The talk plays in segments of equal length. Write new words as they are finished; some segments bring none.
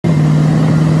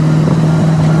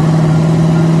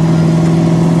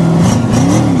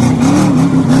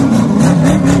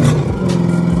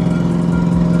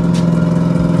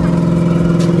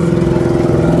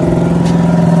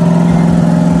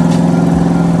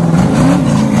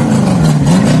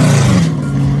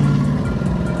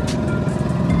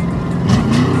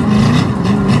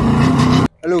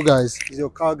Hello guys, it's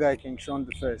your car guy King Sean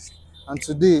the First, and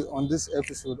today on this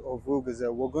episode of Rogue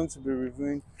Gazelle, we're going to be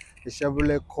reviewing the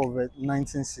Chevrolet Corvette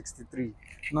 1963.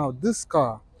 Now this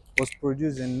car was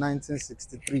produced in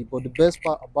 1963, but the best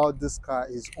part about this car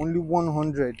is only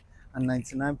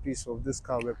 199 pieces of this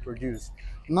car were produced.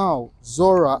 Now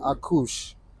Zora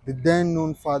Akush, the then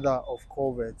known father of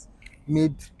Corvette,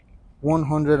 made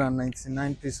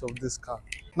 199 pieces of this car.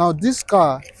 Now this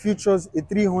car features a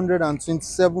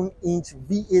 327-inch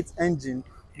V8 engine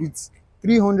with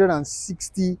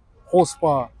 360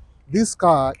 horsepower. This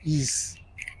car is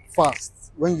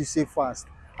fast. When you say fast,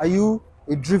 are you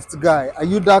a drift guy? Are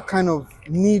you that kind of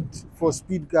need for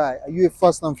speed guy? Are you a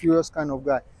fast and furious kind of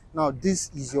guy? Now this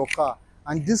is your car,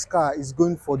 and this car is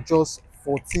going for just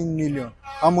 14 million.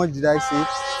 How much did I say?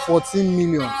 14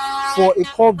 million for a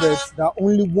Corvette that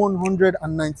only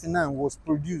 199 was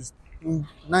produced in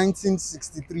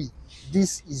 1963.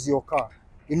 This is your car.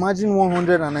 Imagine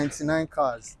 199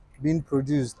 cars being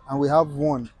produced, and we have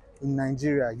one in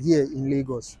Nigeria, here in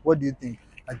Lagos. What do you think?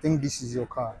 I think this is your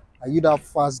car. Are you that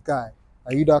fast guy?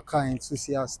 Are you that car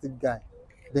enthusiastic guy?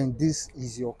 Then this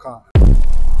is your car.